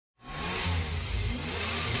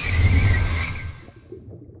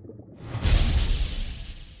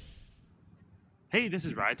Hey, this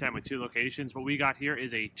is Ride Time with two locations. What we got here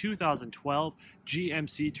is a 2012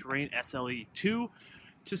 GMC Terrain SLE-2.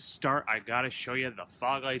 To start, I gotta show you the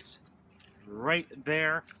fog lights right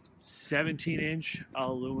there. 17-inch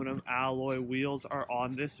aluminum alloy wheels are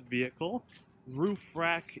on this vehicle. Roof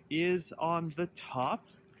rack is on the top.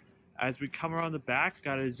 As we come around the back,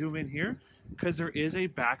 gotta zoom in here because there is a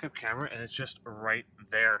backup camera and it's just right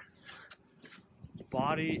there.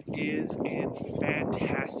 Body is in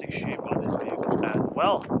fantastic shape on this vehicle as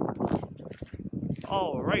well.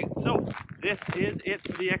 Alright, so this is it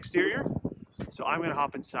for the exterior. So I'm going to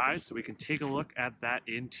hop inside so we can take a look at that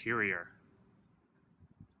interior.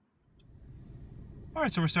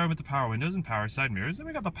 Alright, so we're starting with the power windows and power side mirrors. Then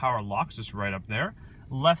we got the power locks just right up there.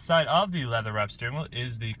 Left side of the leather wrap steering wheel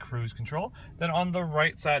is the cruise control. Then on the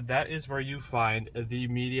right side, that is where you find the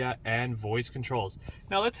media and voice controls.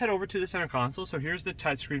 Now let's head over to the center console. So here's the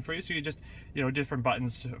touchscreen for you. So you just, different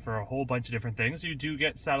buttons for a whole bunch of different things. You do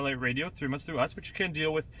get satellite radio 3 months through us, but you can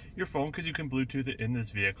deal with your phone because you can Bluetooth it in this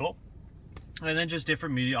vehicle. And then just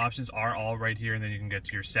different media options are all right here, and then you can get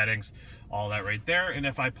to your settings, all that right there. And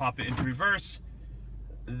if I pop it into reverse,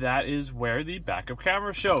 that is where the backup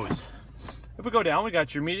camera shows. If we go down, we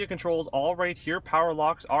got your media controls all right here. Power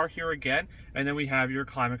locks are here again. And then we have your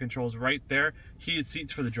climate controls right there. Heated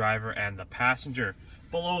seats for the driver and the passenger.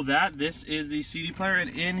 Below that, this is the CD player.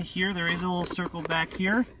 And in here, there is a little circle back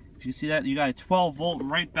here. If you see that, you got a 12 volt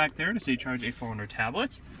right back there to say charge a phone or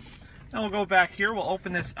tablet. Now we'll go back here. We'll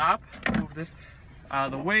open this up, move this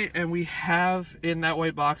the way, and we have in that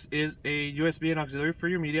white box is a USB and auxiliary for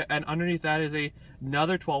your media. And underneath that is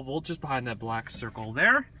another 12 volt just behind that black circle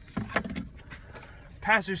there.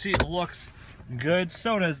 Passenger seat looks good,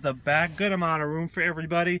 so does the back. Good amount of room for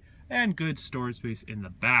everybody and good storage space in the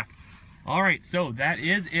back. Alright, so that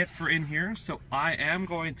is it for in here. So I am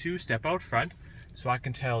going to step out front so I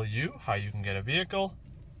can tell you how you can get a vehicle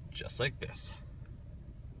just like this.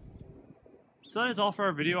 So that is all for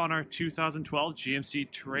our video on our 2012 GMC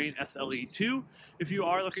Terrain SLE-2. If you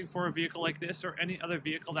are looking for a vehicle like this or any other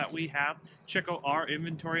vehicle that we have, check out our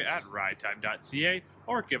inventory at ridetime.ca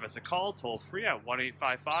or give us a call toll free at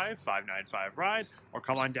 1-855-595-RIDE or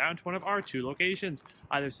come on down to one of our two locations,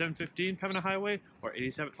 either 715 Pembina Highway or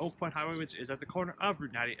 87 Oak Point Highway, which is at the corner of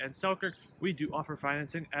Route 90 and Selkirk. We do offer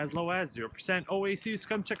financing as low as 0% OAC, so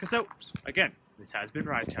come check us out. Again, this has been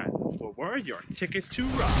Ride Time, where we're your ticket to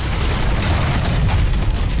ride.